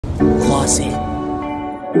closet.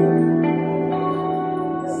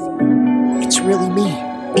 It's really me,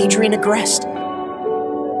 Adrien Agreste.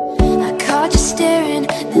 I caught you staring,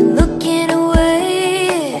 then looking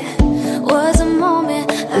away. Was a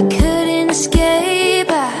moment I couldn't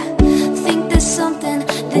escape. I think there's something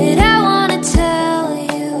that I wanna tell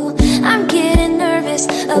you. I'm getting nervous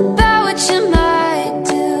about what you might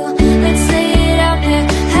do. Let's lay it out there,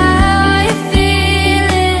 how you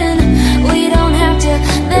feeling? We don't have to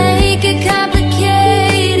make it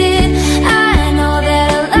complicated. I know that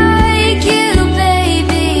I like you,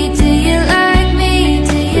 baby. Do you like me?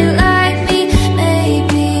 Do you like me?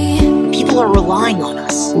 Maybe. People are relying on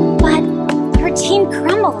us. But her team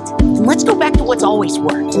crumbled. Then let's go back to what's always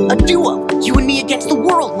worked. A duo, you and me against the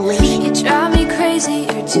world, milady. You drive me crazy,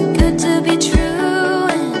 you're too good to be true.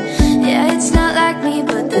 And yeah, it's not like me,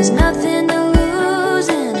 but there's nothing to lose.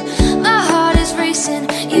 And my heart is racing,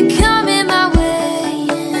 you're coming my way.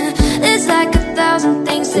 And there's like 1,000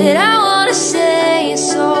 things that I wanna say.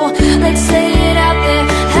 So let's say it out there,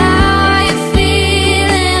 how you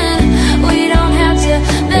feeling? We don't have to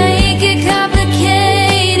make it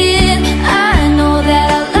complicated. I know that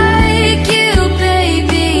I like you,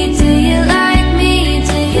 baby. Do you like me?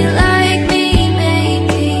 Do you like me?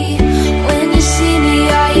 Maybe. When you see me,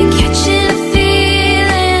 are you catching a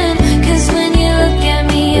feeling? 'Cause when you look at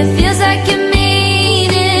me, it feels like you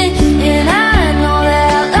mean it. And I know that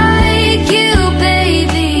I like you,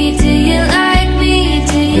 baby. Do you like me?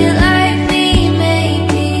 Do you like me?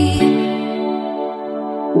 Maybe.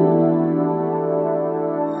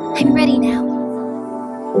 I'm ready now.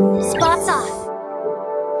 Spots off.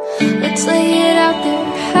 Let's lay it out there,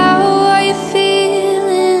 how are you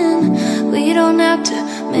feeling? We don't have to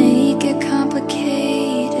make it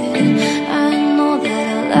complicated. I know that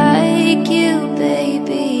I like you,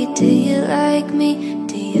 baby. Do you like me?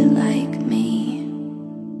 Do you like me?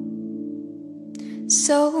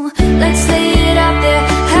 So let's lay it out there,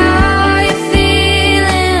 how are you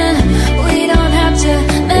feeling? We don't have to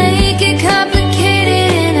make it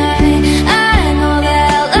complicated. I know that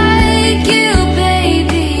I like you,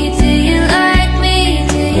 baby. Do you like me?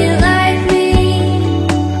 Do you like me?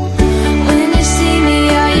 When you see me,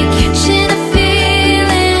 are you catching a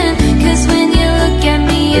feeling? 'Cause when you look at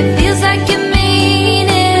me, it feels like you mean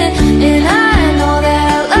it. And I know that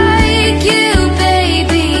I like you,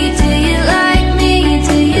 baby. Do you like me?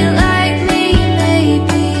 Do you like me?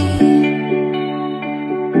 Maybe.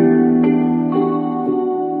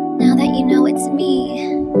 Now that you know it's me,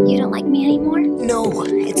 you don't like me anymore? No,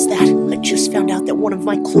 it's that I just found out that one of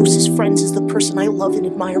my closest friends is the person I love and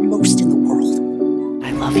admire most in the world.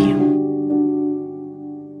 I love you.